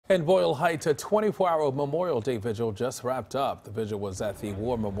In Boyle Heights, a 24-hour Memorial Day vigil just wrapped up. The vigil was at the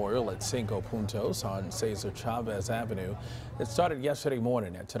War Memorial at Cinco Puntos on Cesar Chavez Avenue. It started yesterday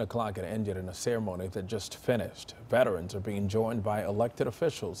morning at 10 o'clock and ended in a ceremony that just finished. Veterans are being joined by elected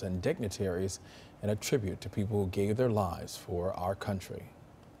officials and dignitaries in a tribute to people who gave their lives for our country.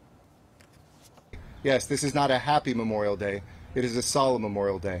 Yes, this is not a happy Memorial Day. It is a solemn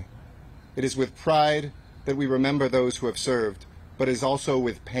Memorial Day. It is with pride that we remember those who have served, but is also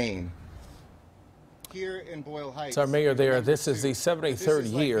with pain. Here in Boyle Heights, our mayor there, this is the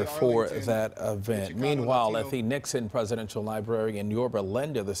 73rd year for that event. Meanwhile, at the Nixon Presidential Library in Yorba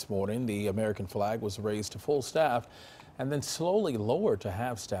Linda this morning, the American flag was raised to full staff and then slowly lowered to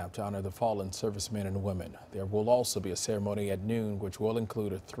half staff to honor the fallen servicemen and women. There will also be a ceremony at noon, which will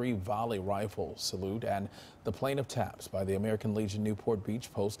include a 3-volley rifle salute and the playing of taps by the American Legion Newport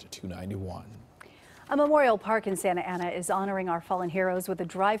Beach Post 291. A memorial park in Santa Ana is honoring our fallen heroes with a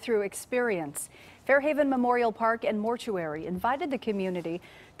drive-through experience. Fairhaven Memorial Park and Mortuary invited the community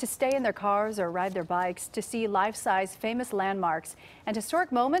to stay in their cars or ride their bikes to see life-size famous landmarks and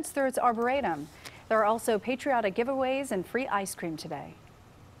historic moments through its arboretum. There are also patriotic giveaways and free ice cream today.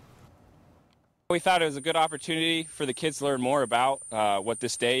 We thought it was a good opportunity for the kids to learn more about what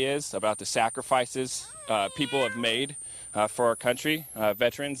this day is, about the sacrifices people have made for our country,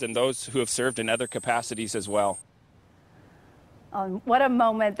 veterans, and those who have served in other capacities as well. What a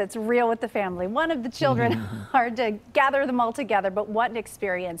moment that's real with the family. One of the children, hard to gather them all together, but what an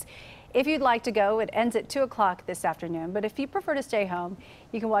experience. If you'd like to go, it ends at 2 o'clock this afternoon. But if you prefer to stay home,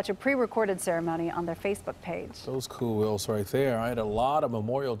 you can watch a pre-recorded ceremony on their Facebook page. Those cool wheels right there. All right, a lot of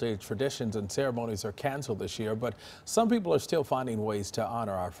Memorial Day traditions and ceremonies are canceled this year, but some people are still finding ways to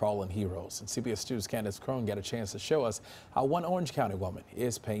honor our fallen heroes. And CBS 2's Candace Crone got a chance to show us how one Orange County woman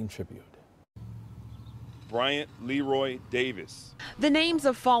is paying tribute. Bryant Leroy Davis. The names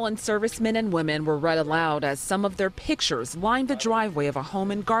of fallen servicemen and women were read aloud as some of their pictures lined the driveway of a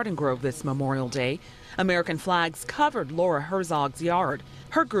home in Garden Grove this Memorial Day. American flags covered Laura Herzog's yard.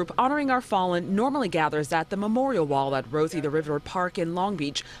 Her group honoring our fallen normally gathers at the memorial wall at Rosie the River Park in Long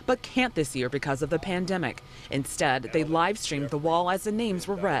Beach, but can't this year because of the pandemic. Instead, they live streamed the wall as the names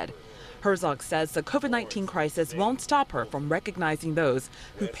were read. Herzog says the COVID-19 crisis won't stop her from recognizing those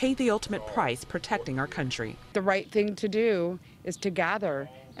who paid the ultimate price protecting our country. The right thing to do is to gather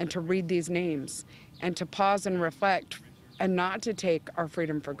and to read these names and to pause and reflect and not to take our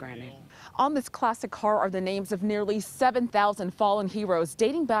freedom for granted. On this classic car are the names of nearly 7,000 fallen heroes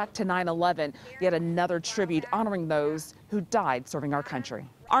dating back to 9/11, yet another tribute honoring those who died serving our country.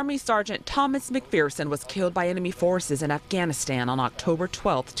 Army Sergeant Thomas McPherson was killed by enemy forces in Afghanistan on October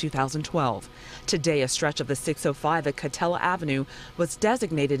 12, 2012. Today, a stretch of the 605 at Catella Avenue was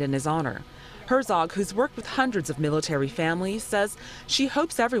designated in his honor. Herzog, who's worked with hundreds of military families, says she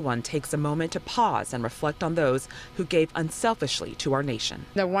hopes everyone takes a moment to pause and reflect on those who gave unselfishly to our nation.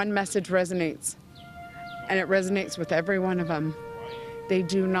 The one message resonates, and it resonates with every one of them. They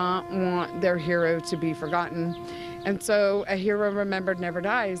do not want their hero to be forgotten. And so a hero remembered never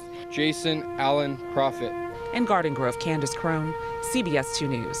dies. Jason Allen Prophet. In Garden Grove, Candace Crone, CBS 2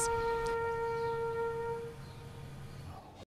 News.